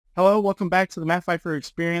Hello, welcome back to the Matt Pfeiffer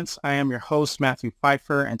Experience. I am your host, Matthew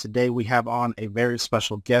Pfeiffer, and today we have on a very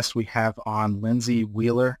special guest. We have on Lindsay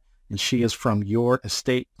Wheeler, and she is from Your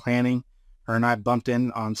Estate Planning. Her and I bumped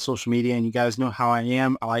in on social media, and you guys know how I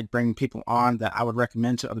am. I like bringing people on that I would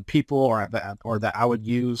recommend to other people or that I would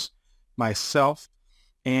use myself.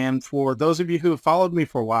 And for those of you who have followed me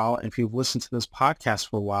for a while, and if you've listened to this podcast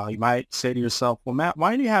for a while, you might say to yourself, well, Matt,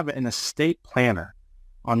 why do you have an estate planner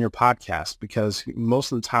on your podcast? Because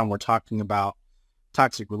most of the time we're talking about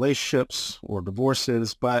toxic relationships or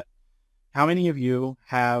divorces, but how many of you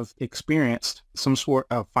have experienced some sort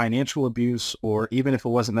of financial abuse, or even if it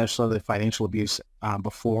wasn't necessarily financial abuse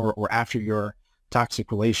before or after your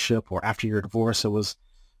toxic relationship or after your divorce, it was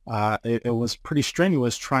pretty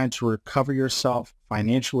strenuous trying to recover yourself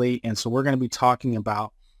financially. And so we're going to be talking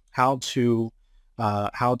about how to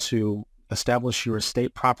establish your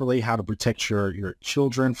estate properly, how to protect your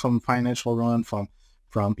children from financial ruin, from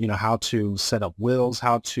how to set up wills,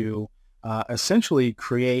 how to essentially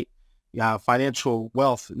create financial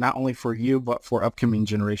wealth, not only for you, but for upcoming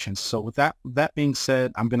generations. So with that being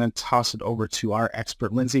said, I'm going to toss it over to our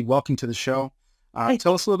expert, Lindsay. Welcome to the show. Hi.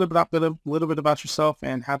 Tell us a little bit about yourself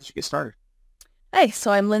and how did you get started? Hi,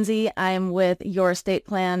 so I'm Lindsay. I'm with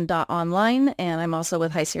YourEstatePlan.online, and I'm also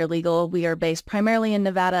with High Sierra Legal. We are based primarily in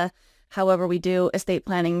Nevada. However, we do estate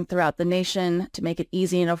planning throughout the nation to make it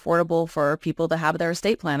easy and affordable for people to have their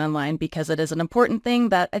estate plan online, because it is an important thing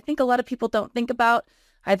that I think a lot of people don't think about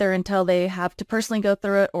either until they have to personally go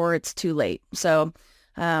through it or it's too late. So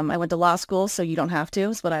I went to law school, so you don't have to,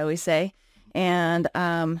 is what I always say. And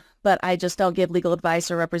but I just don't give legal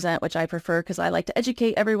advice or represent, which I prefer because I like to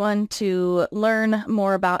educate everyone to learn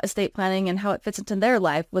more about estate planning and how it fits into their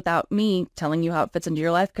life without me telling you how it fits into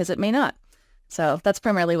your life, because it may not. So that's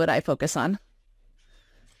primarily what I focus on.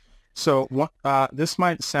 So this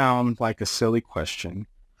might sound like a silly question,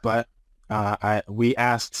 but we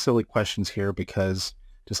asked silly questions here because,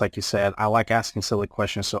 just like you said, I like asking silly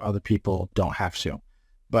questions so other people don't have to.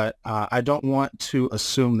 But I don't want to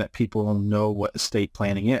assume that people know what estate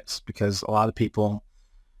planning is, because a lot of people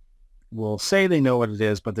will say they know what it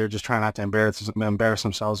is, but they're just trying not to embarrass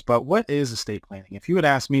themselves. But what is estate planning? If you had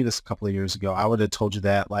asked me this a couple of years ago, I would have told you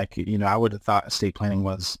that, I would have thought estate planning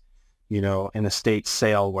was, an estate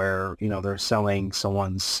sale where, they're selling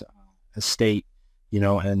someone's estate,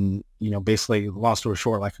 and, basically, long story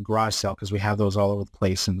short, like a garage sale, because we have those all over the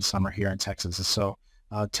place in the summer here in Texas. And so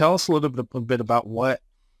tell us a bit about what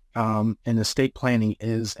an estate planning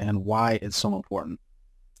is and why it's so important.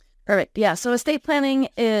 Perfect. Yeah. So estate planning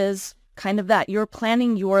is kind of that. You're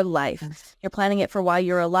planning your life. You're planning it for while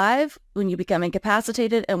you're alive, when you become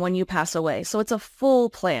incapacitated, and when you pass away. So it's a full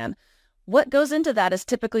plan. What goes into that is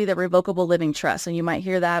typically the revocable living trust. And you might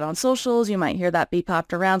hear that on socials. You might hear that be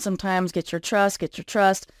popped around sometimes. Get your trust,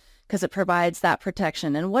 because it provides that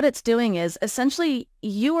protection. And what it's doing is essentially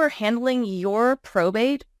you are handling your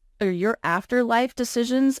probate or your afterlife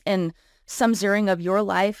decisions and some zeroing of your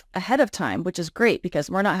life ahead of time, which is great because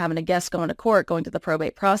we're not having a guest going to court, going to the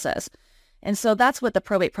probate process. And so that's what the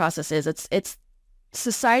probate process is. It's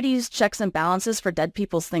society's checks and balances for dead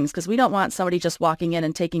people's things, because we don't want somebody just walking in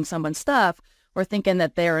and taking someone's stuff or thinking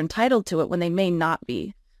that they're entitled to it when they may not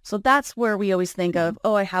be. So that's where we always think of,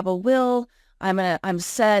 oh, I have a will, I'm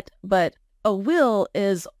set, but a will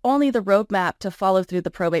is only the roadmap to follow through the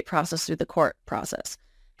probate process, through the court process.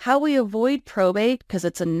 How we avoid probate, because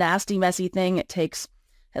it's a nasty, messy thing. It takes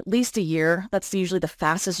at least a year. That's usually the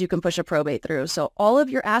fastest you can push a probate through. So all of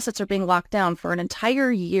your assets are being locked down for an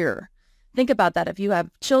entire year. Think about that. If you have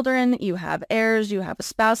children, you have heirs, you have a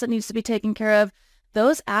spouse that needs to be taken care of,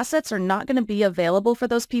 those assets are not going to be available for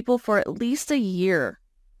those people for at least a year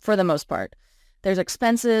for the most part. There's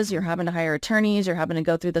expenses. You're having to hire attorneys. You're having to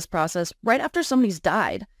go through this process right after somebody's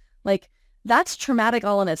died. That's traumatic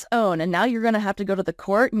all on its own. And now you're going to have to go to the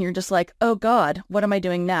court and you're just like, oh God, what am I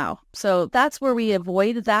doing now? So that's where we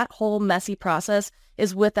avoid that whole messy process,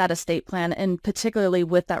 is with that estate plan, and particularly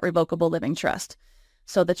with that revocable living trust.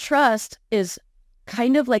 So the trust is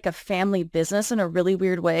kind of like a family business in a really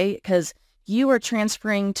weird way, because you are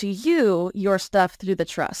transferring to you your stuff through the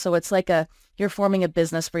trust. So it's like you're forming a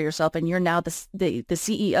business for yourself, and you're now the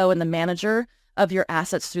CEO and the manager of your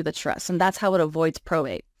assets through the trust. And that's how it avoids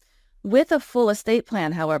probate. With a full estate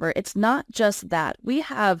plan, however, it's not just that. We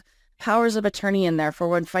have powers of attorney in there for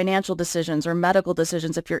when financial decisions or medical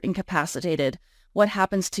decisions, if you're incapacitated, what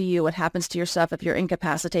happens to you, what happens to yourself if you're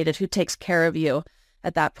incapacitated, who takes care of you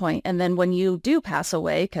at that point. And then when you do pass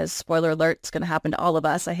away, because spoiler alert, it's going to happen to all of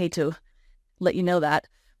us. I hate to let you know that,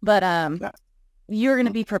 but you're going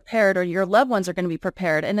to be prepared, or your loved ones are going to be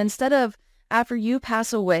prepared. And instead of after you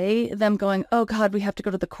pass away, them going, oh God, we have to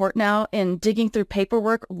go to the court now, and digging through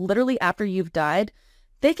paperwork literally after you've died,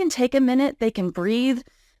 they can take a minute, they can breathe,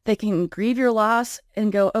 they can grieve your loss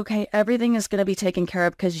and go, okay, everything is going to be taken care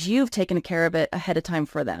of because you've taken care of it ahead of time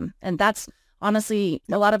for them. And that's honestly,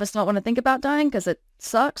 a lot of us don't want to think about dying because it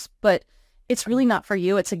sucks, but it's really not for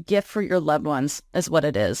you. It's a gift for your loved ones is what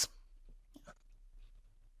it is.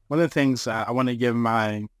 One of the things I want to give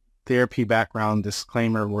my therapy background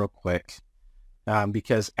disclaimer real quick,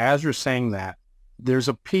 because as you're saying that, there's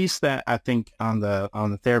a piece that I think on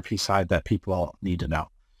the therapy side that people need to know.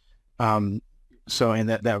 And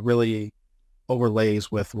that really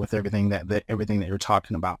overlays with everything that you're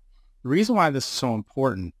talking about. The reason why this is so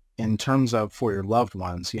important in terms of for your loved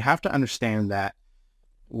ones, you have to understand that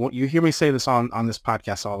you hear me say this on this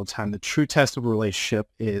podcast all the time. The true test of a relationship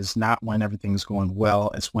is not when everything's going well.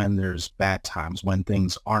 It's when there's bad times, when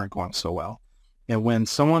things aren't going so well. And when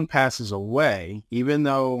someone passes away, even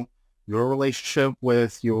though your relationship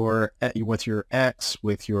with your ex,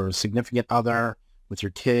 with your significant other, with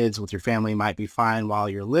your kids, with your family might be fine while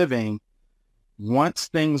you're living, once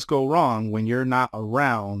things go wrong, when you're not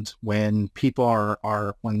around, when people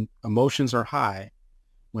when emotions are high,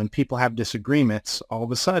 when people have disagreements, all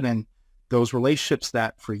of a sudden, those relationships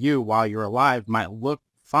that for you while you're alive might look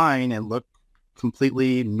fine and look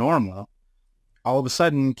completely normal, all of a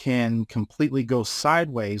sudden can completely go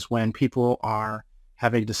sideways when people are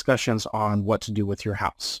having discussions on what to do with your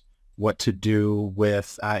house, what to do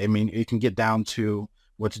with, it can get down to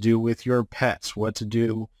what to do with your pets, what to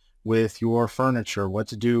do with your furniture, what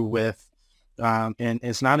to do with, and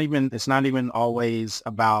it's not even always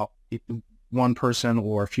about one person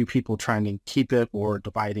or a few people trying to keep it or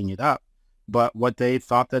dividing it up, but what they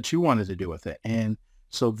thought that you wanted to do with it. And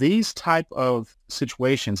so these type of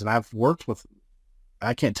situations, and I've worked with,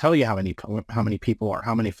 I can't tell you how many people or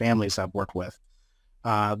how many families I've worked with,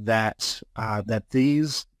 that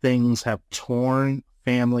these things have torn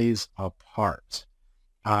families apart,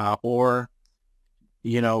 or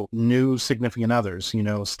new significant others,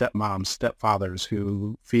 stepmoms, stepfathers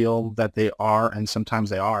who feel that they are, and sometimes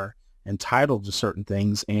they are, entitled to certain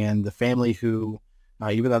things, and the family who,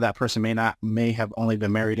 even though that person may have only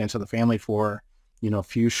been married into the family for, a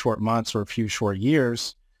few short months or a few short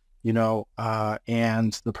years,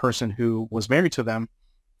 and the person who was married to them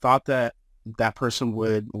thought that that person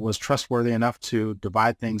was trustworthy enough to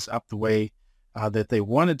divide things up the way that they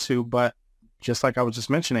wanted to. But just like I was just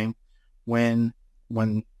mentioning, when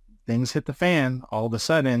things hit the fan, all of a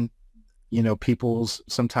sudden, people's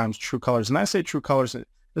sometimes true colors, and I say true colors, it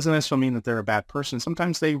doesn't necessarily mean that they're a bad person.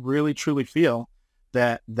 Sometimes they really, truly feel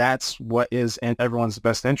that that's what is in everyone's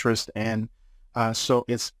best interest. And so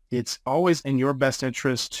it's always in your best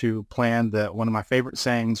interest to plan. One of my favorite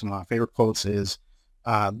sayings, one of my favorite quotes is,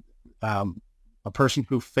 a person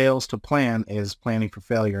who fails to plan is planning for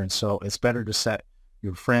failure. And so it's better to set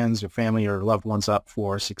your friends, your family, your loved ones up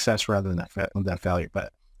for success rather than that failure.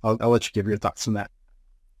 But I'll let you give your thoughts on that.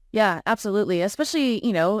 Yeah, absolutely. Especially,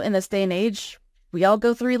 in this day and age, we all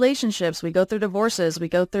go through relationships, we go through divorces, we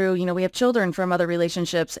go through, we have children from other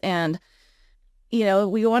relationships. And,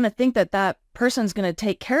 we want to think that that person's going to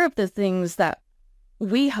take care of the things that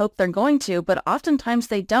we hope they're going to, but oftentimes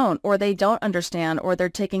they don't, or they don't understand, or they're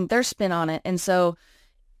taking their spin on it. And so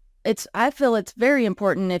I feel it's very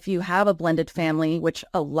important if you have a blended family, which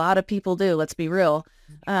a lot of people do, let's be real,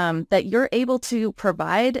 that you're able to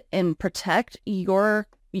provide and protect your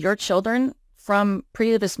children from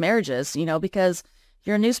previous marriages, because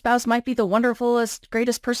your new spouse might be the wonderfulest,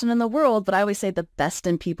 greatest person in the world, but I always say the best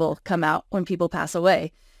in people come out when people pass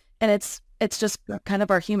away. And it's just kind of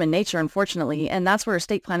our human nature, unfortunately. And that's where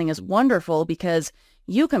estate planning is wonderful, because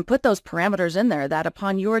you can put those parameters in there that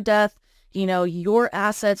upon your death, your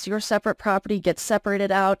assets, your separate property gets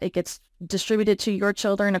separated out. It gets distributed to your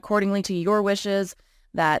children accordingly to your wishes,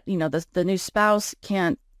 that, the new spouse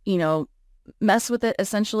can't, mess with it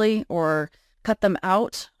essentially, or cut them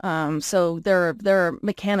out. So there are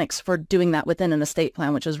mechanics for doing that within an estate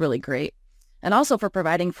plan, which is really great. And also for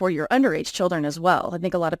providing for your underage children as well. I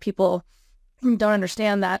think a lot of people don't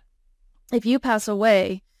understand that if you pass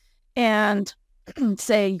away and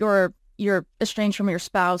say you're estranged from your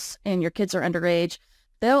spouse and your kids are underage,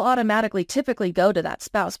 they'll automatically typically go to that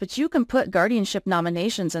spouse. But you can put guardianship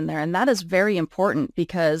nominations in there. And that is very important,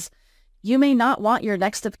 because you may not want your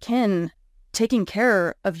next of kin taking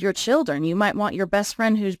care of your children. You might want your best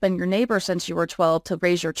friend who's been your neighbor since you were 12 to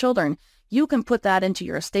raise your children. You can put that into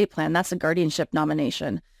your estate plan. That's a guardianship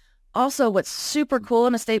nomination. Also, what's super cool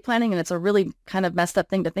in estate planning, and it's a really kind of messed up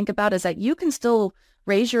thing to think about, is that you can still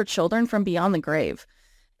raise your children from beyond the grave.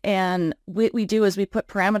 And what we do is we put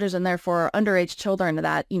parameters in there for underage children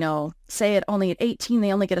that, say at 18,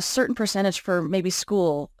 they only get a certain percentage for maybe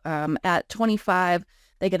school. At 25,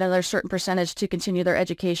 they get another certain percentage to continue their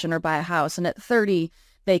education or buy a house. And at 30,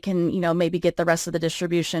 they can, maybe get the rest of the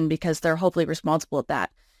distribution because they're hopefully responsible at that.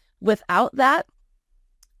 Without that,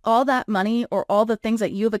 all that money or all the things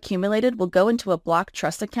that you've accumulated will go into a block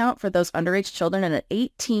trust account for those underage children. And at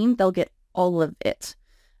 18, they'll get all of it.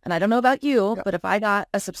 And I don't know about you, but if I got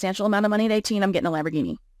a substantial amount of money at 18, I'm getting a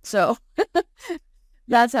Lamborghini. So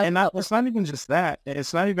that's how. And it's not even just that.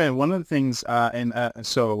 It's not even one of the things.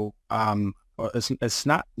 It's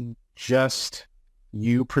not just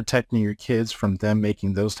you protecting your kids from them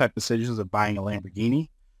making those type of decisions of buying a Lamborghini.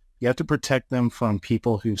 You have to protect them from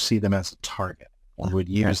people who see them as a target or would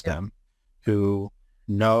use them, who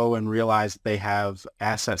know and realize that they have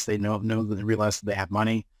assets. They know that realize that they have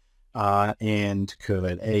money. And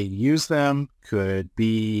could use them, could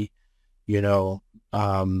be,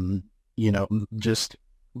 just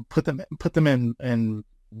put them in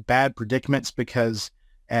bad predicaments, because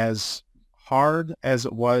as hard as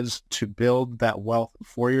it was to build that wealth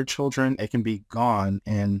for your children, it can be gone.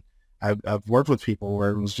 And I've worked with people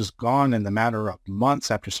where it was just gone in the matter of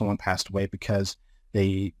months after someone passed away because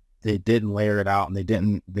they didn't layer it out and they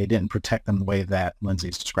didn't protect them the way that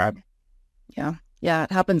Lindsay's describing. Yeah. Yeah.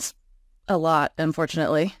 It happens a lot,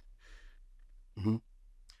 unfortunately. Mm-hmm.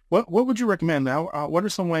 What would you recommend now? What are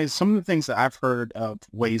some of the things that I've heard of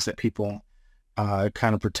ways that people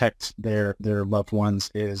kind of protect their loved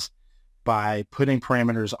ones is by putting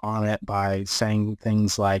parameters on it, by saying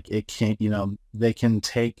things like it can't, they can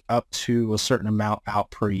take up to a certain amount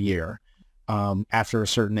out per year after a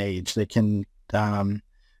certain age. They can,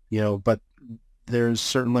 but there's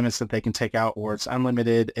certain limits that they can take out, or it's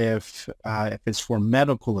unlimited if it's for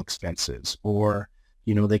medical expenses, or,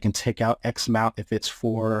 they can take out X amount if it's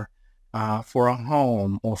for a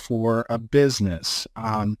home or for a business.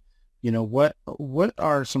 What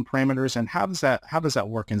are some parameters, and how does that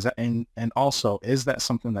work? And also, is that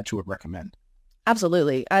something that you would recommend?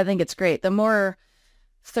 Absolutely. I think it's great. The more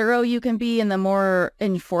thorough you can be and the more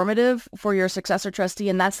informative for your successor trustee,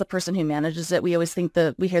 and that's the person who manages it. We always think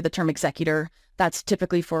we hear the term executor. That's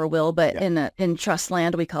typically for a will, but in trust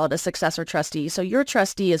land, we call it a successor trustee. So your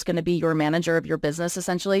trustee is going to be your manager of your business,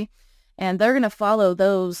 essentially, and they're going to follow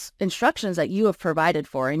those instructions that you have provided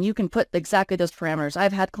for, and you can put exactly those parameters.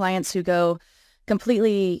 I've had clients who go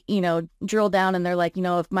completely, drill down, and they're like,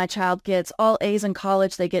 if my child gets all A's in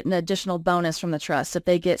college, they get an additional bonus from the trust. If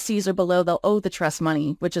they get C's or below, they'll owe the trust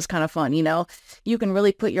money, which is kind of fun. You can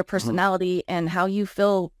really put your personality and how you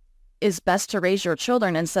feel is best to raise your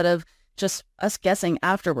children instead of just us guessing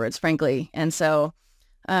afterwards, frankly. And so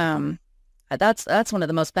that's one of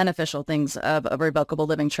the most beneficial things of a revocable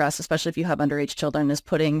living trust, especially if you have underage children, is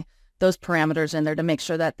putting those parameters in there to make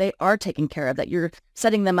sure that they are taken care of, that you're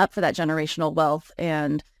setting them up for that generational wealth,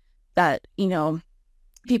 and that,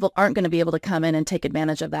 people aren't going to be able to come in and take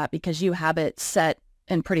advantage of that because you have it set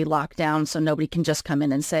and pretty locked down. So nobody can just come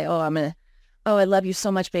in and say, I love you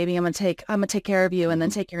so much, baby. I'm going to take care of you, and then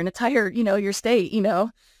take your entire, your estate,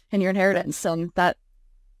 and your inheritance. And that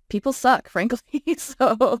people suck, frankly.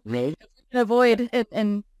 So Right. if we can avoid it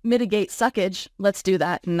and mitigate suckage, let's do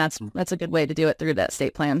that. And that's a good way to do it through that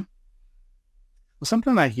estate plan. Well,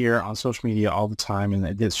 something I hear on social media all the time, and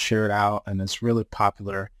it gets shared out, and it's really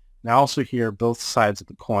popular. And I also hear both sides of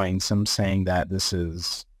the coin, some saying that this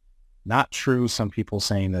is not true, some people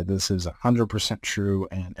saying that this is 100% true,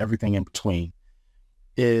 and everything in between,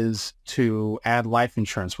 is to add life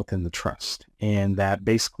insurance within the trust. And that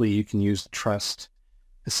basically you can use the trust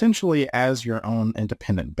essentially as your own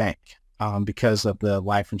independent bank because of the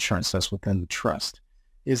life insurance that's within the trust.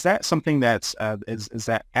 Is that something that's is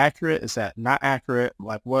that accurate? Is that not accurate?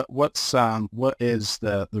 Like what is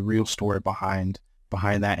the real story behind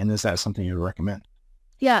that? And is that something you would recommend?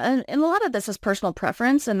 Yeah, and a lot of this is personal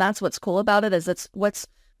preference, and that's what's cool about it, is it's what's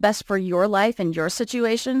best for your life and your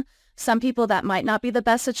situation. Some people that might not be the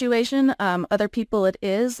best situation. Other people it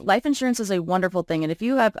is. Life insurance is a wonderful thing, and if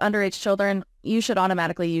you have underage children, you should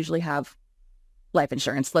automatically usually have life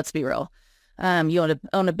insurance. Let's be real. You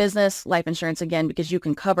own a business, life insurance again, because you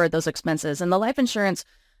can cover those expenses. And the life insurance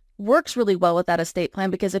works really well with that estate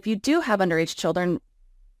plan, because if you do have underage children,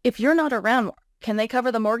 if you're not around, can they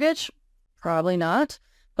cover the mortgage? Probably not.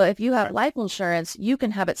 But if you have life insurance, you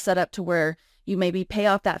can have it set up to where you maybe pay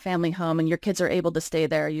off that family home and your kids are able to stay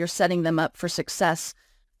there. You're setting them up for success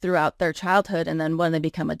throughout their childhood and then when they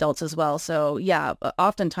become adults as well. So yeah,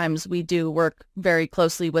 oftentimes we do work very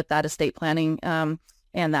closely with that estate planning and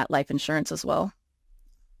that life insurance as well.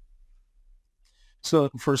 So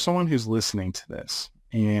for someone who's listening to this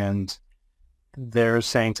and they're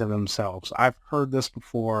saying to themselves, I've heard this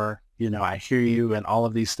before, I hear you, and all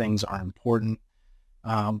of these things are important.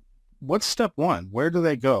 What's step one? Where do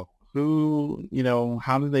they go?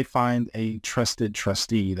 How do they find a trusted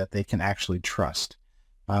trustee that they can actually trust?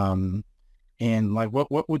 And like,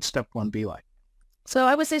 what would step one be like? So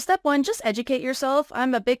I would say step one, just educate yourself.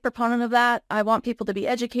 I'm a big proponent of that. I want people to be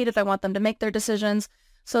educated. I want them to make their decisions.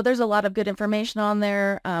 So there's a lot of good information on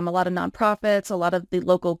there. A lot of nonprofits, a lot of the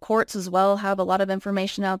local courts as well have a lot of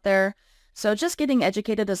information out there. So just getting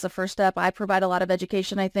educated is the first step. I provide a lot of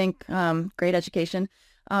education, I think, great education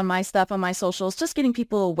on my stuff, on my socials, just getting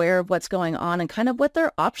people aware of what's going on and kind of what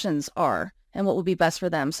their options are and what will be best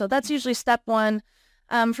for them. So that's usually step one.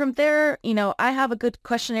 From there, I have a good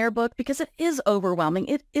questionnaire book because it is overwhelming.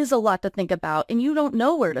 It is a lot to think about and you don't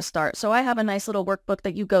know where to start. So I have a nice little workbook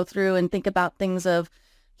that you go through and think about things of,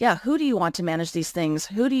 who do you want to manage these things?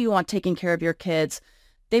 Who do you want taking care of your kids?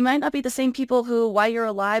 They might not be the same people who, while you're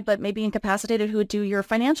alive, but maybe incapacitated, who would do your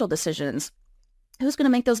financial decisions. Who's going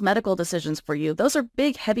to make those medical decisions for you? Those are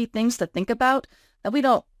big, heavy things to think about that we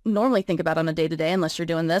don't normally think about on a day-to-day unless you're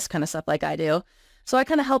doing this kind of stuff like I do. So I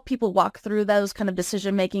kind of help people walk through those kind of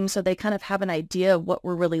decision making so they kind of have an idea of what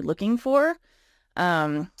we're really looking for.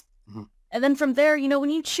 And then from there, when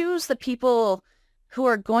you choose the people who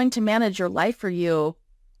are going to manage your life for you,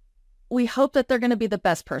 we hope that they're going to be the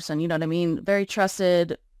best person. You know what I mean? Very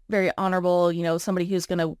trusted, very honorable, somebody who's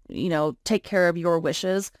going to, take care of your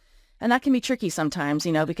wishes. And that can be tricky sometimes,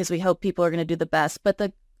 because we hope people are going to do the best. But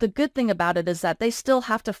the good thing about it is that they still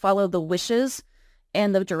have to follow the wishes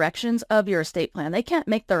and the directions of your estate plan. They can't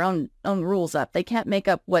make their own rules up. They can't make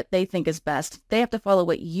up what they think is best. They have to follow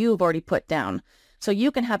what you've already put down. So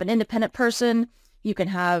you can have an independent person. You can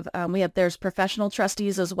have, there's professional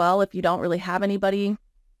trustees as well. If you don't really have anybody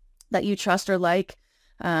that you trust or like,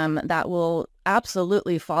 that will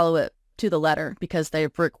absolutely follow it to the letter because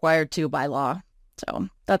they're required to by law. So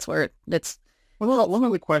that's where it's. Well, one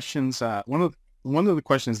of the questions that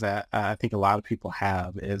I think a lot of people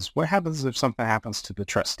have is, what happens if something happens to the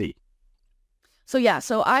trustee?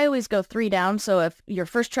 So I always go 3 down. So if your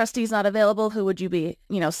first trustee is not available, who would you be?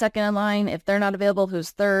 Second in line. If they're not available,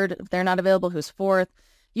 who's third? If they're not available, who's fourth?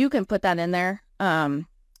 You can put that in there, and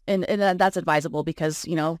that's advisable because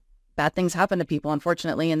bad things happen to people,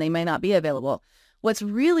 unfortunately, and they may not be available. What's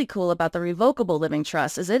really cool about the revocable living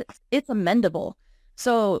trust is it's amendable.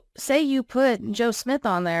 So say you put Joe Smith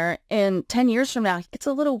on there and 10 years from now, he gets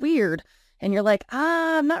a little weird and you're like,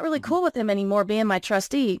 I'm not really cool with him anymore being my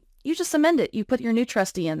trustee. You just amend it. You put your new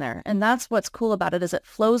trustee in there. And that's what's cool about it is it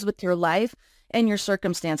flows with your life and your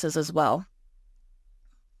circumstances as well.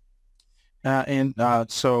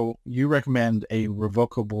 So you recommend a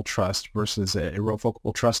revocable trust versus a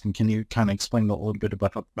irrevocable trust. And can you kind of explain a little bit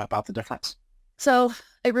about the difference? So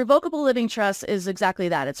a revocable living trust is exactly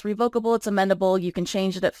that. It's revocable. It's amendable. You can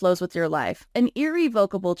change it. It flows with your life. An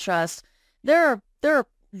irrevocable trust, there are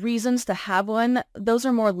reasons to have one. Those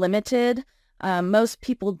are more limited. Most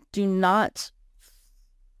people do not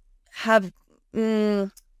have good,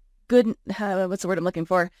 what's the word I'm looking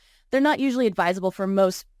for? They're not usually advisable for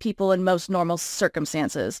most people in most normal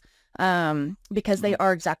circumstances because they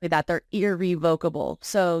are exactly that. They're irrevocable.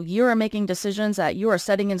 So you are making decisions that you are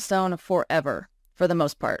setting in stone forever for the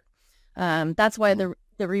most part. That's why the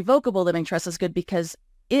revocable living trust is good because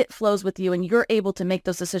it flows with you and you're able to make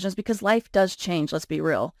those decisions because life does change. Let's be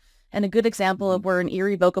real. And a good example of where an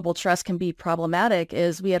irrevocable trust can be problematic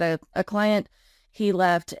is we had a client. He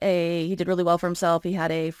did really well for himself. He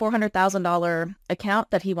had a $400,000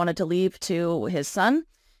 account that he wanted to leave to his son.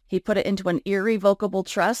 He put it into an irrevocable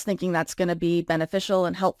trust, thinking that's going to be beneficial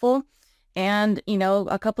and helpful. And,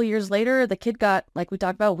 a couple years later, the kid got, like we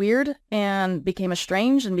talked about, weird and became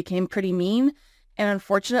estranged and became pretty mean. And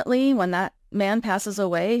unfortunately, when that man passes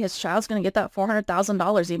away, his child's going to get that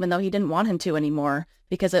 $400,000, even though he didn't want him to anymore,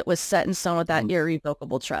 because it was set in stone with that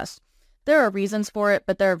irrevocable trust. There are reasons for it,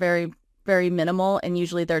 but they're very, very minimal, and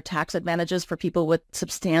usually they're tax advantages for people with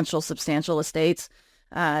substantial estates.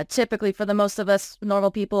 Typically, for the most of us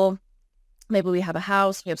normal people, maybe we have a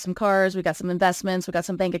house, we have some cars, we got some investments, we got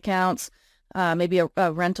some bank accounts, maybe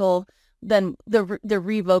a rental. Then the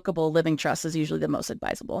revocable living trust is usually the most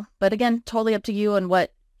advisable. But again, totally up to you and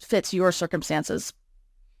what fits your circumstances.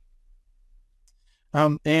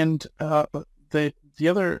 The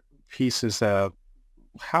other piece is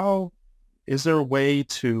how is there a way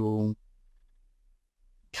to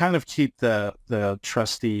kind of keep the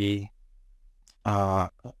trustee, I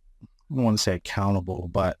don't want to say accountable,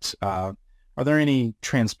 but are there any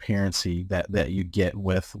transparency that you get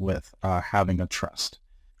with having a trust?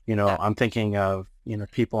 Yeah. I'm thinking of,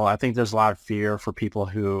 people, I think there's a lot of fear for people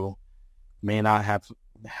who may not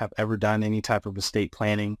have ever done any type of estate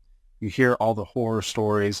planning. You hear all the horror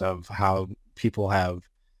stories of how people have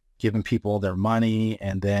given people their money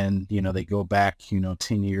and then, they go back,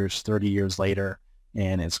 10 years, 30 years later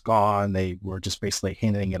and it's gone. They were just basically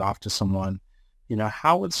handing it off to someone.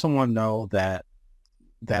 How would someone know that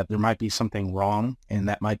there might be something wrong and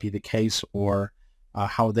that might be the case, or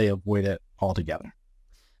how would they avoid it altogether?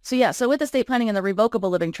 So yeah, so with estate planning and the revocable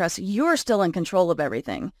living trust, you're still in control of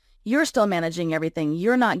everything. You're still managing everything.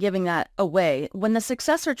 You're not giving that away. When the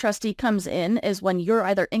successor trustee comes in is when you're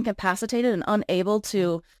either incapacitated and unable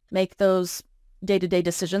to make those day-to-day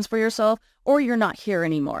decisions for yourself, or you're not here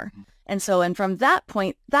anymore. And from that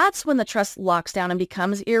point, that's when the trust locks down and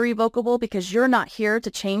becomes irrevocable, because you're not here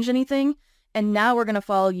to change anything. And now we're going to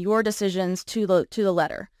follow your decisions to the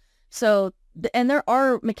letter. So, and there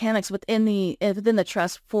are mechanics within the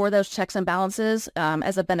trust for those checks and balances.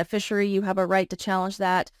 As a beneficiary, you have a right to challenge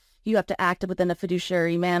that. You have to act within a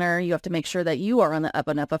fiduciary manner. You have to make sure that you are on the up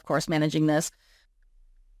and up, of course, managing this.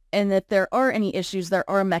 And if there are any issues, there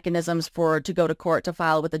are mechanisms to go to court, to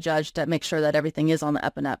file with the judge to make sure that everything is on the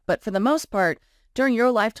up and up. But for the most part, during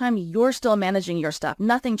your lifetime, you're still managing your stuff.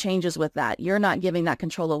 Nothing changes with that. You're not giving that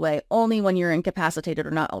control away. Only when you're incapacitated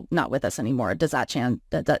or not with us anymore does that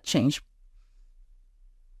change.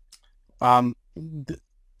 I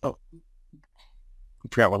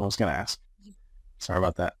forgot what I was going to ask. Sorry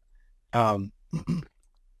about that.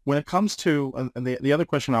 When it comes to, and the other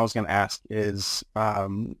question I was going to ask is,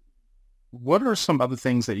 what are some other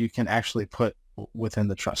things that you can actually put within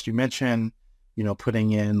the trust? You mentioned,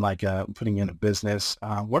 putting in a business.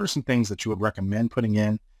 What are some things that you would recommend putting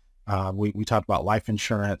in? We talked about life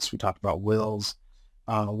insurance. We talked about wills.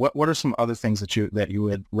 What are some other things that you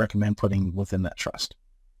would recommend putting within that trust?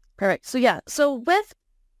 Perfect. So yeah,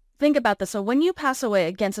 think about this. So when you pass away,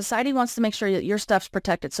 again, society wants to make sure that your stuff's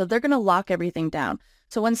protected. So they're going to lock everything down.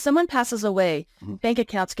 So when someone passes away, bank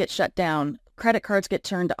accounts get shut down, credit cards get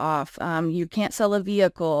turned off. You can't sell a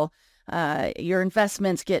vehicle. Your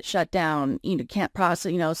investments get shut down. You can't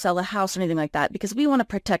sell a house or anything like that, because we want to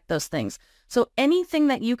protect those things. So anything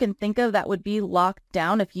that you can think of that would be locked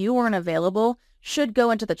down if you weren't available should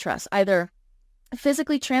go into the trust, either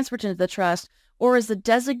physically transferred into the trust or as the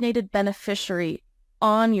designated beneficiary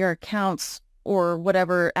on your accounts or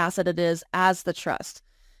whatever asset it is as the trust.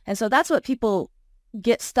 And so that's what people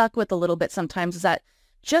get stuck with a little bit sometimes, is that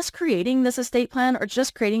just creating this estate plan or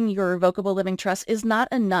just creating your revocable living trust is not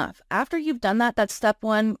enough. After you've done that, that's step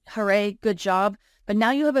one. Hooray, good job. But now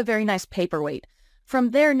you have a very nice paperweight. From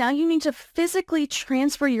there, now you need to physically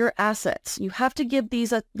transfer your assets. You have to give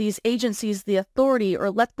these agencies the authority, or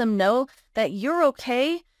let them know that you're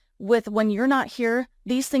okay with, when you're not here,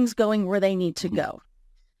 these things going where they need to go.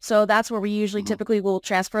 So that's where we usually typically will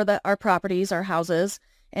transfer our properties, our houses.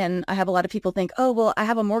 And I have a lot of people think, oh, well, I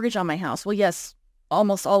have a mortgage on my house. Well, yes,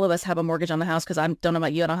 almost all of us have a mortgage on the house, because I don't know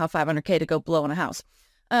about you, I don't have $500K to go blow on a house.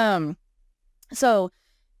 So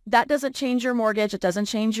that doesn't change your mortgage. It doesn't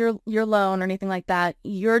change your loan or anything like that.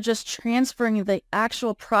 You're just transferring the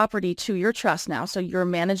actual property to your trust now. So you're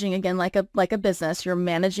managing, again, like a business. You're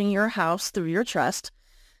managing your house through your trust.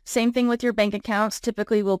 Same thing with your bank accounts.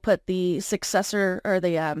 Typically, we'll put the successor or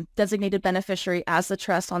the designated beneficiary as the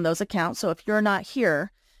trust on those accounts. So if you're not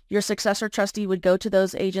here, your successor trustee would go to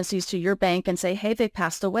those agencies, to your bank, and say, hey, they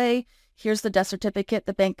passed away. Here's the death certificate.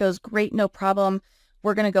 The bank goes, great, no problem.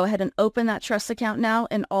 We're going to go ahead and open that trust account now,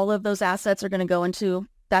 and all of those assets are going to go into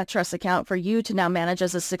that trust account for you to now manage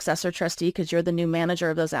as a successor trustee, because you're the new manager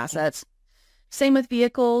of those assets. Same with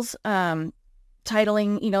vehicles.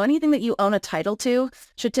 Titling, anything that you own a title to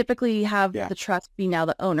should typically have the trust be now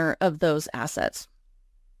the owner of those assets.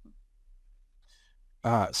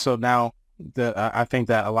 So now I think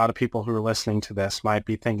that a lot of people who are listening to this might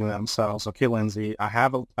be thinking to themselves, okay, Lindsay, I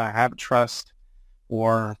have a trust,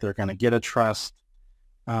 or they're going to get a trust,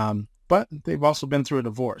 but they've also been through a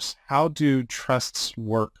divorce. How do trusts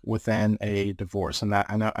work within a divorce? And that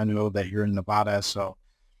I know that you're in Nevada, so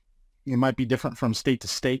it might be different from state to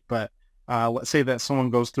state, but let's say that someone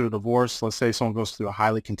goes through a divorce. Let's say someone goes through a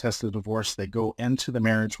highly contested divorce. They go into the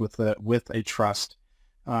marriage with a trust,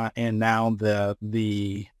 and now their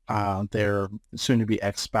soon-to-be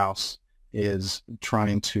ex-spouse is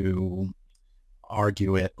trying to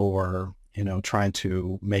argue it, or trying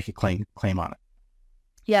to make a claim on it.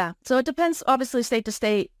 Yeah. So it depends, obviously, state to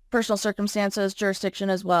state, personal circumstances, jurisdiction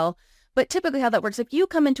as well. But typically how that works, if you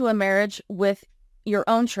come into a marriage with your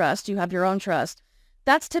own trust, you have your own trust,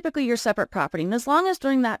 that's typically your separate property. And as long as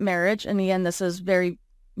during that marriage, and again, this is very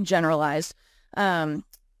generalized,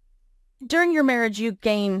 during your marriage, you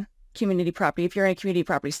gain community property if you're in a community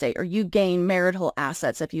property state, or you gain marital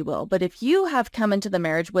assets, if you will. But if you have come into the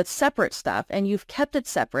marriage with separate stuff and you've kept it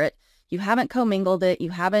separate, you haven't commingled it,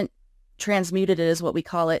 you haven't transmuted it, is what we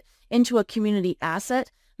call it, into a community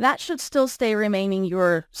asset, that should still stay remaining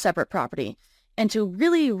your separate property. And to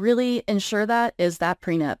really, really ensure that is that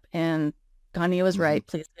prenup. And Ganya was right.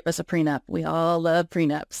 Please give us a prenup. We all love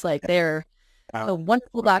prenups. Like, they're a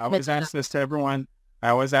wonderful document. I always ask this to everyone. I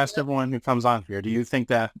always ask everyone who comes on here, do you think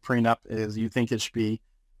that prenup you think it should be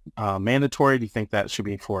mandatory? Do you think that should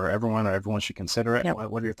be for everyone, or everyone should consider it? Yep.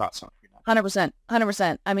 What are your thoughts on prenup? 100%.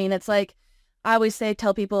 100%. I mean, it's like, I always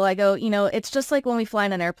tell people, I go, it's just like when we fly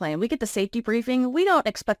in an airplane. We get the safety briefing. We don't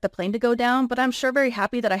expect the plane to go down, but I'm sure very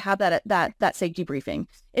happy that I have that safety briefing.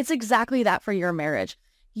 It's exactly that for your marriage.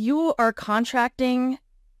 You are contracting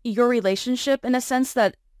your relationship in a sense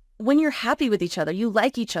that when you're happy with each other, you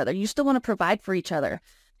like each other, you still want to provide for each other.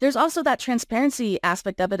 There's also that transparency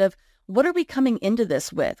aspect of it of, what are we coming into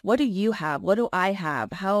this with? What do you have? What do I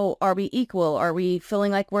have? How are we equal? Are we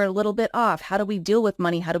feeling like we're a little bit off? How do we deal with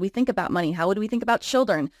money? How do we think about money? How do we think about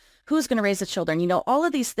children? Who's going to raise the children? All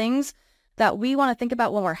of these things that we want to think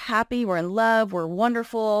about when we're happy, we're in love, we're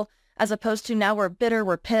wonderful, as opposed to now we're bitter,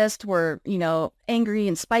 we're pissed, we're, angry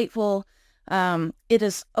and spiteful. It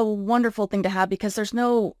is a wonderful thing to have, because there's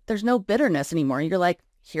no bitterness anymore. You're like,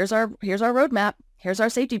 here's our roadmap. Here's our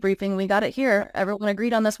safety briefing. We got it here. Everyone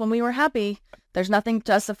agreed on this when we were happy. There's nothing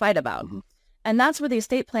to us to fight about. And that's where the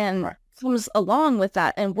estate plan comes along with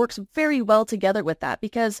that and works very well together with that,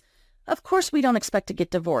 because of course we don't expect to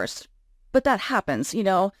get divorced, but that happens,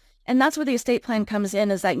 and that's where the estate plan comes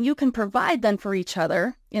in, is that you can provide then for each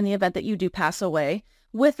other in the event that you do pass away,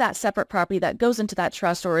 with that separate property that goes into that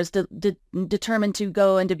trust, or is determined to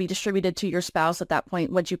go and to be distributed to your spouse at that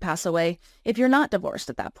point once you pass away, if you're not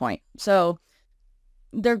divorced at that point. So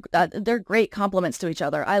they're great complements to each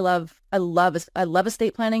other. I love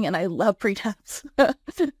estate planning, and I love prenups.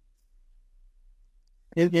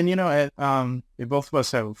 and both of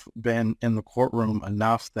us have been in the courtroom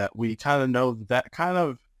enough that we kind of know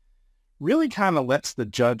that really lets the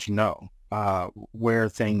judge know where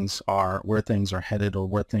things are headed, or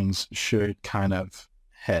where things should kind of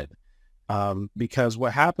head. Because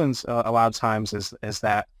what happens a lot of times is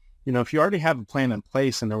that, if you already have a plan in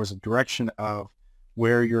place and there was a direction of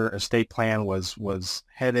where your estate plan was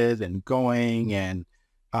headed and going, and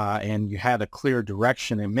you had a clear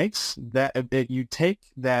direction, it makes that you take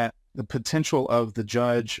that the potential of the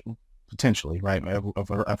judge, potentially, right?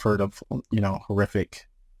 I've heard of horrific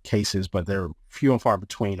cases, but they're few and far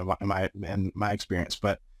between in my experience.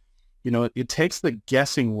 But it takes the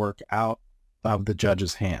guessing work out of the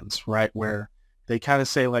judge's hands, right? Where they kind of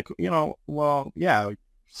say, like, well, yeah,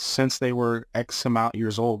 since they were X amount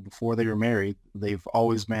years old before they were married, they've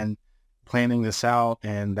always been planning this out,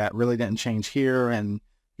 and that really didn't change here. And,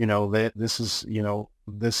 this is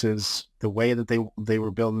the way that they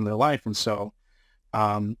were building their life. And so,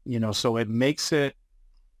 so it makes it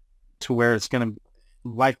to where it's going to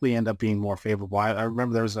likely end up being more favorable. I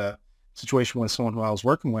remember there was a situation with someone who I was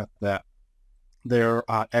working with that their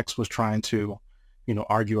ex was trying to,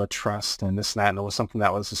 argue a trust and this and that. And it was something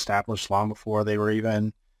that was established long before they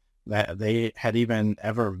had even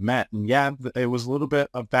ever met. And yeah, it was a little bit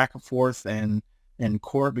of back and forth in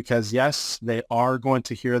court, because yes, they are going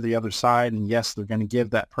to hear the other side, and yes, they're going to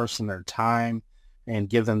give that person their time and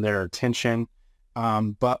give them their attention.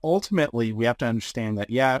 But ultimately, we have to understand that,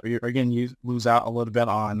 yeah, you lose out a little bit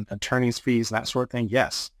on attorney's fees and that sort of thing.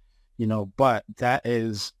 Yes, but that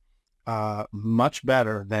is much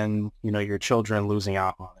better than, your children losing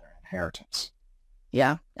out on their inheritance.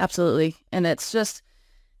 Yeah, absolutely. And it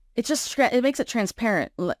makes it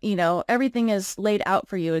transparent. Everything is laid out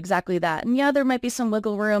for you, exactly that. And yeah, there might be some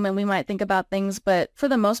wiggle room, and we might think about things, but for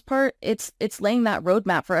the most part, it's laying that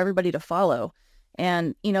roadmap for everybody to follow.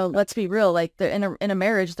 And, let's be real, like in a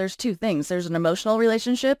marriage, there's two things. There's an emotional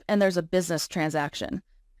relationship and there's a business transaction,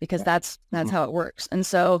 because that's how it works. And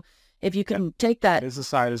so if you can take that business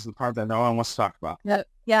side is the part that no one wants to talk about.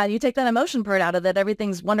 Yeah. You take that emotion part out of it.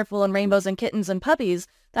 Everything's wonderful and rainbows and kittens and puppies.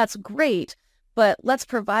 That's great. But let's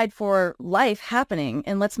provide for life happening,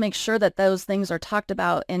 and let's make sure that those things are talked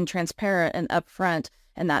about and transparent and upfront.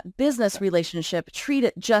 And that business relationship, treat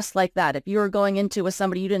it just like that. If you were going into with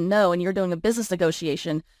somebody you didn't know and you're doing a business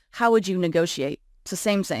negotiation, how would you negotiate? It's the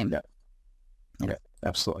same. Yeah,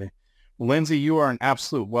 absolutely. Well, Lindsay, you are an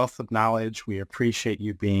absolute wealth of knowledge. We appreciate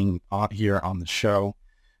you being here on the show.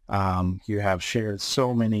 You have shared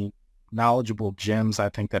so many knowledgeable gems. I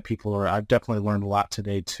think that I've definitely learned a lot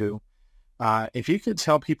today too. If you could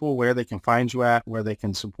tell people where they can find you at, where they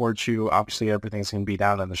can support you. Obviously, everything's going to be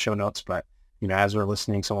down in the show notes, but as they're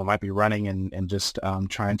listening, someone might be running and just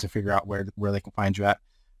trying to figure out where they can find you at,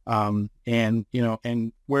 and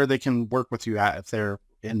where they can work with you at if they're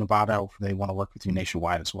in Nevada or if they want to work with you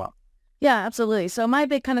nationwide as well. Yeah, absolutely. So my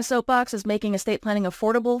big kind of soapbox is making estate planning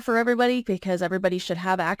affordable for everybody, because everybody should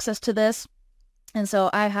have access to this. And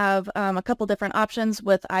so I have a couple different options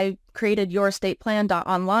I created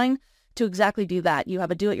yourestatePlan.online to exactly do that. You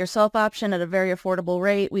have a do-it-yourself option at a very affordable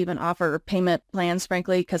rate. We even offer payment plans,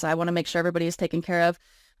 frankly, because I want to make sure everybody is taken care of.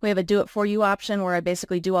 We have a do-it-for-you option where I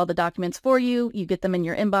basically do all the documents for you. You get them in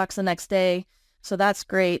your inbox the next day. So that's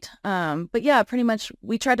great. But yeah, pretty much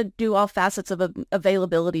we try to do all facets of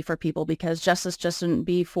availability for people, because justice just shouldn't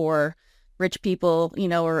be for rich people,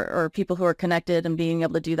 or people who are connected and being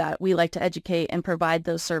able to do that. We like to educate and provide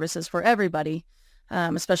those services for everybody.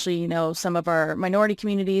 Especially, some of our minority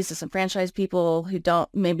communities, disenfranchised people who don't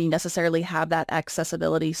maybe necessarily have that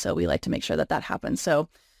accessibility. So we like to make sure that happens. So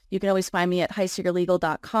you can always find me at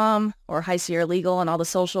highsierralegal.com or High Sierra Legal on all the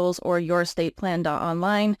socials, or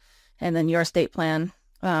yourestatePlan.online, and then Your Estate Plan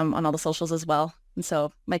on all the socials as well. And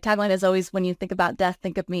so my tagline is always, when you think about death,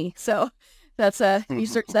 think of me. So that's you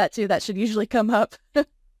search that too. That should usually come up.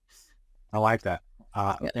 I like that.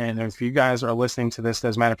 And if you guys are listening to this,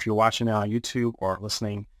 doesn't matter if you're watching it on YouTube or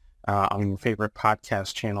listening on your favorite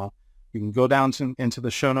podcast channel, you can go down into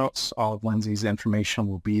the show notes. All of Lindsay's information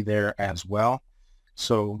will be there as well.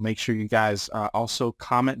 So make sure you guys also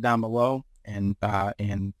comment down below and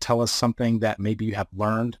tell us something that maybe you have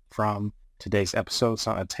learned from today's episode,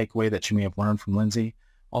 a takeaway that you may have learned from Lindsay.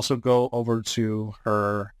 Also go over to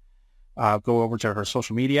her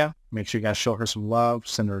social media. Make sure you guys show her some love,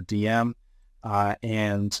 send her a DM.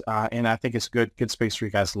 And I think it's a good space for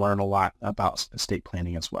you guys to learn a lot about estate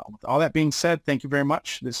planning as well. With all that being said, thank you very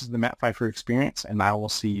much. This is the Matt Pfeiffer Experience, and I will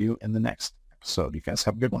see you in the next episode. You guys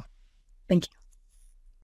have a good one. Thank you.